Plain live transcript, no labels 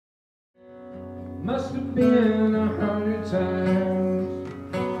Must have been 100 times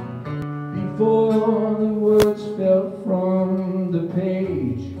before the words fell from the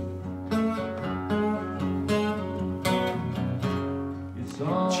page.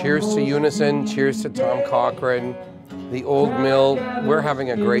 Cheers to Unison, cheers to Tom Cochran, the Old Mill. We're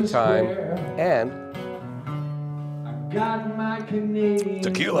having a great time. And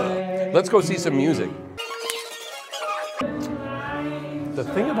tequila. Let's go see some music. The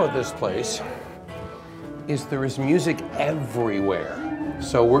thing about this place is there is music everywhere.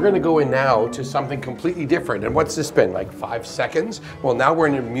 So we're gonna go in now to something completely different. And what's this been, like 5 seconds? Well, now we're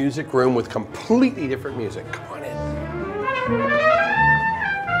in a music room with completely different music. Come on in.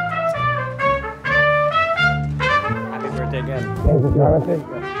 Happy birthday again. Thank you, Jonathan.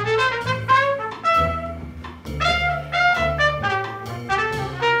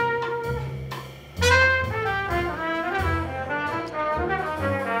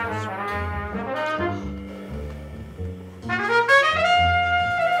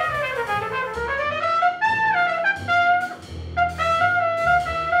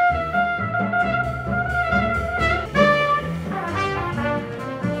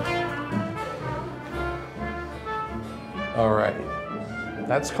 All right,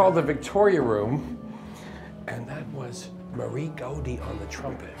 that's called the Victoria Room, and that was Marie Gaudi on the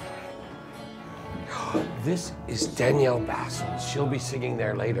trumpet. This is Danielle Bassel. She'll be singing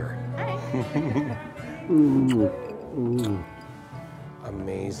there later.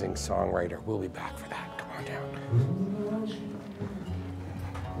 Amazing songwriter. We'll be back for that. Come on down.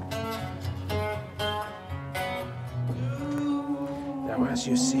 Now, as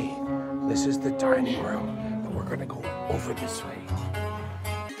you see, this is the dining room. We're gonna go over this way.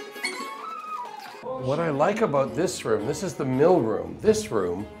 What I like about this room, this is the mill room. This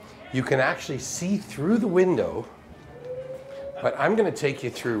room, you can actually see through the window, but I'm gonna take you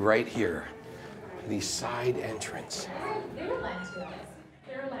through right here, the side entrance.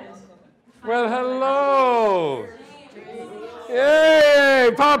 Well, hello!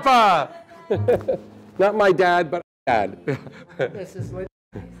 Yay, Papa! Not my dad, but dad. This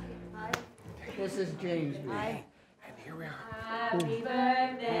is James. And here we are. Happy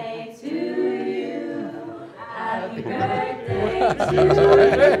birthday to you. Happy birthday to you.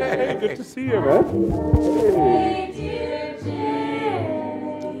 Hey, good to see you, man. Hey, dear James.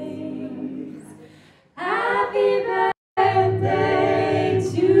 Happy birthday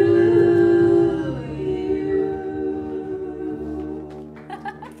to you.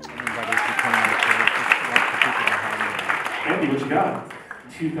 Andy, what you got?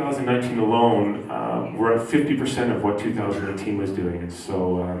 2019 alone, we're at 50% of what 2018 was doing, and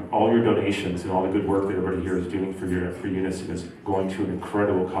so all your donations and all the good work that everybody here is doing for Unison is going to an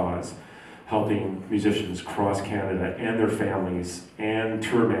incredible cause, helping musicians across Canada and their families and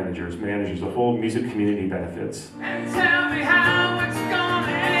tour managers, the whole music community benefits. And tell me how it's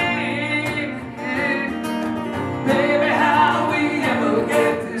gonna end, baby, how we ever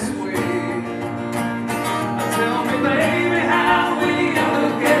get this way. Tell me, baby, how we ever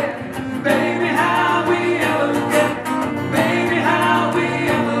get, baby, how we ever get, baby, how we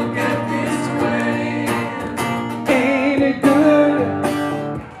ever get this way. Ain't it good,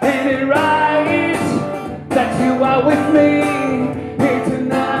 ain't it right, that you are with me here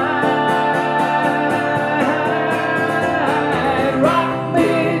tonight. Rock me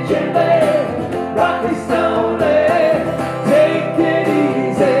gently, rock me slowly, take it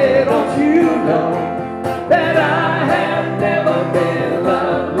easy, don't you know that I have never been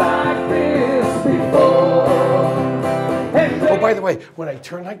loved like this before. Oh, by the way, when I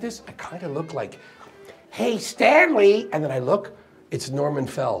turn like this, I kind of look like, hey, Stanley. And then I look, it's Norman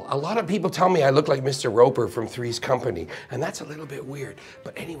Fell. A lot of people tell me I look like Mr. Roper from Three's Company, and that's a little bit weird.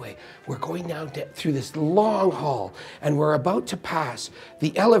 But anyway, we're going now through this long hall, and we're about to pass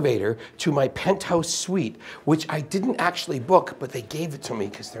the elevator to my penthouse suite, which I didn't actually book, but they gave it to me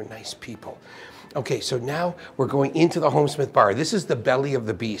because they're nice people. Okay, so now we're going into the Homesmith Bar. This is the belly of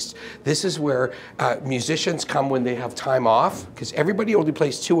the beast. This is where musicians come when they have time off, because everybody only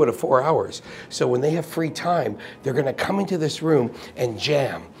plays 2 out of 4 hours. So when they have free time, they're gonna come into this room and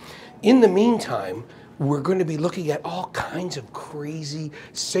jam. In the meantime, we're going to be looking at all kinds of crazy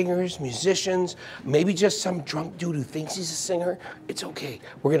singers, musicians, maybe just some drunk dude who thinks he's a singer. It's okay,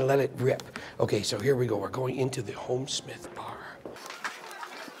 we're gonna let it rip. Okay, so here we go, we're going into the Homesmith Bar.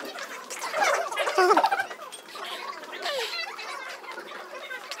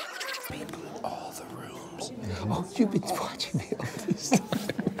 People in all the rooms. Oh, you've been watching me all this time.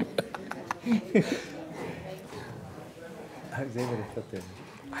 I was able to put this.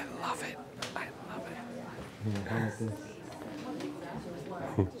 I love it. I love it.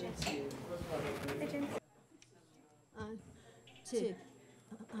 2.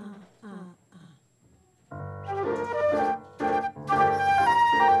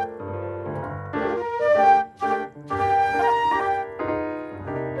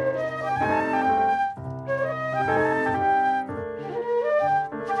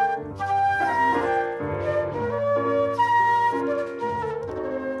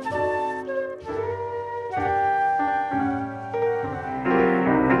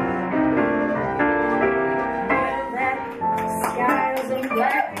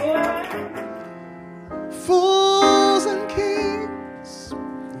 Fools and kings,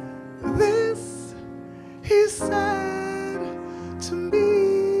 this he said to me.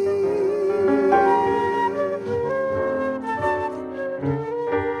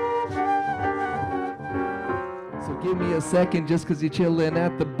 So give me a second just cause you're chilling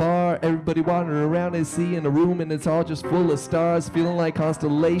at the bar. Everybody wandering around and seeing a room and it's all just full of stars, feeling like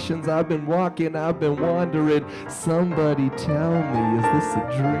constellations. I've been walking, I've been wandering. Somebody tell me, is this a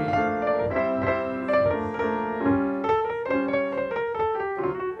dream?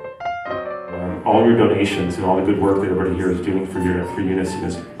 All your donations and all the good work that everybody here is doing for Unison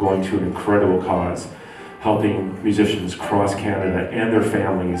is going to an incredible cause, helping musicians across Canada and their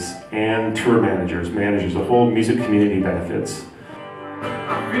families and tour managers, the whole music community benefits.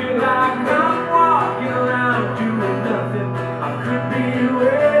 I feel like I'm walking around doing nothing. I could be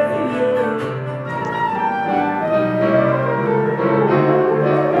with you.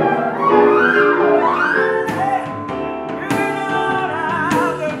 Hey, you don't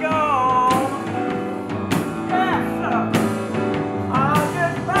have to go. Yes, sir. I'll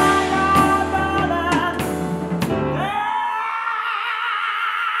just find out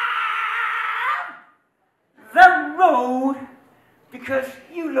the road. Because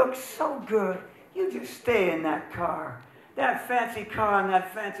you look so good, you just stay in that car. That fancy car and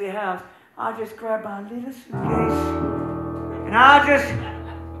that fancy house. I'll just grab my little suitcase and I'll just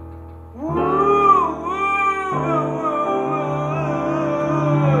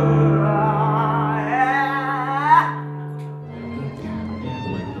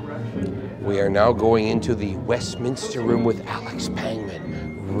We are now going into the Westminster Room with Alex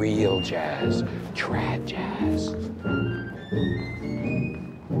Pangman. Real jazz, trad jazz.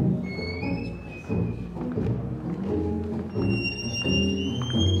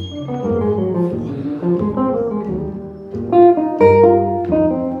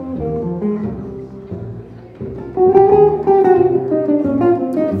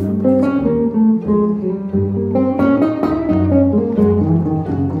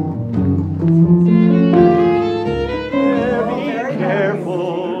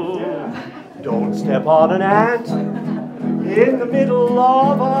 Step on an ant in the middle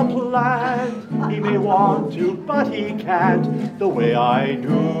of a plant. He may want to, but he can't, the way I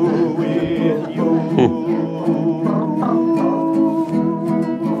do with you.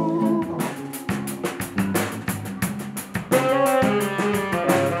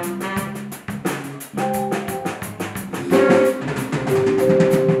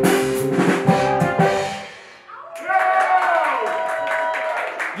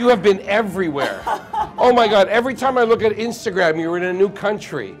 You have been everywhere. Oh my God, every time I look at Instagram, you're in a new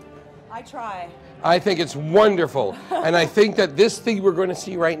country. I try. I think it's wonderful. And I think that this thing we're going to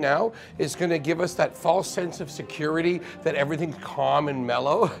see right now is going to give us that false sense of security, that everything's calm and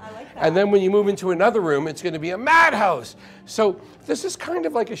mellow. I like that. And then when you move into another room, it's going to be a madhouse. So this is kind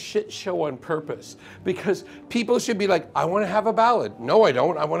of like a shit show on purpose, because people should be like, I want to have a ballad. No, I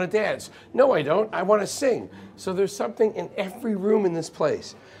don't. I want to dance. No, I don't. I want to sing. So there's something in every room in this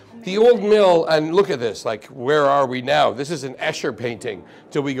place. The old mill, and look at this, like, where are we now? This is an Escher painting.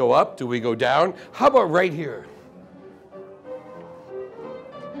 Do we go up? Do we go down? How about right here?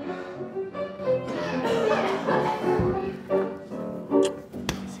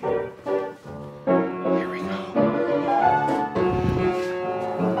 Here we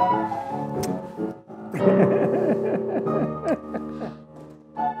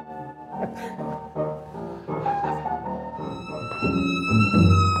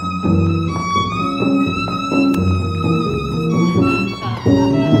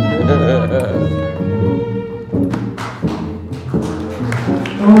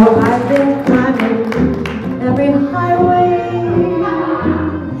Oh, I've been climbing every highway, and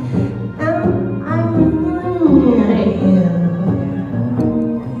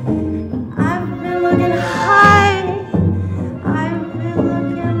I've been looking high, I've been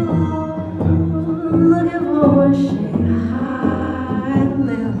looking low, looking for a shade high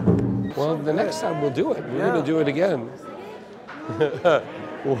level. Well, the next time we'll do it. We're going to do it again.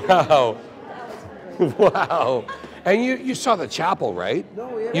 Wow. Wow. And you saw the chapel, right?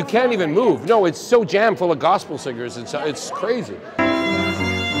 No, yeah. You can't even move. No, it's so jammed full of gospel singers. It's crazy.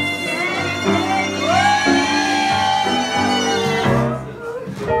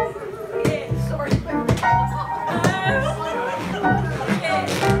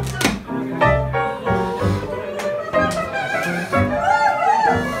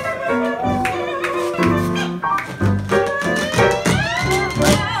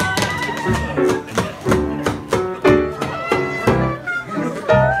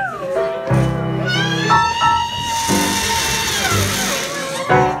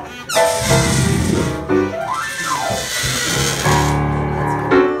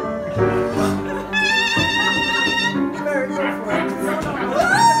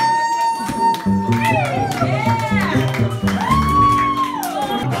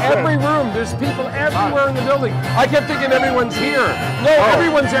 Every room, there's people everywhere in the building. I kept thinking everyone's here. No,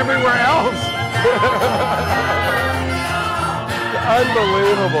 everyone's everywhere else.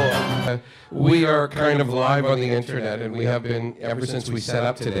 Unbelievable. We are kind of live on the internet, and we have been ever since we set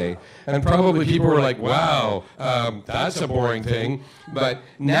up today. And probably people were like, wow, that's a boring thing. But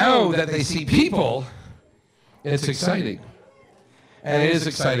now that they see people, it's exciting. And it is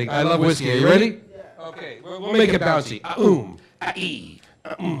exciting. I love whiskey. Are you ready? Okay, we'll make it bouncy. Ah-oom, ah-ee.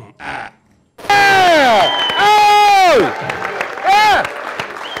 Ah. Oh! Ah!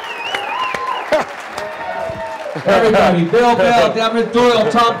 Everybody, Bill Bell, Devin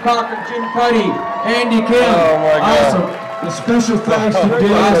Doyle, Tom Cochran, Jim Cuddy, Andy Kim. Oh my God. Awesome. A special thanks to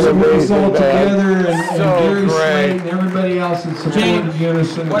Dennis who put us all together, and Gary Slade and everybody else in supporting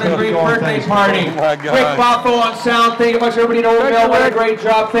Unison. What a great birthday party. Oh my God. Quick Boffo on sound. Thank you much, everybody in Oakville. What a great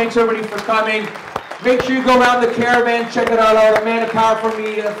job. Thanks, everybody, for coming. Make sure you go around the Caravan, check it out. Our man of power from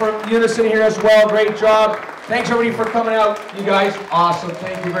Unison here as well. Great job. Thanks, everybody, for coming out. You guys, awesome.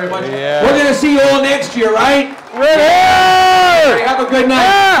 Thank you very much. Yeah. We're going to see you all next year, right? We're here! Have a good night.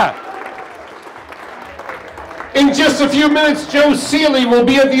 Yeah! In just a few minutes, Joe Seeley will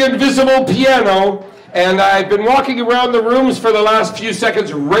be at the invisible piano. And I've been walking around the rooms for the last few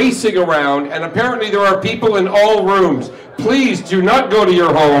seconds, racing around, and apparently there are people in all rooms. Please do not go to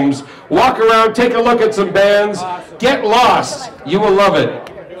your homes. Walk around, take a look at some bands. Get lost. You will love it.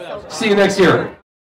 See you next year.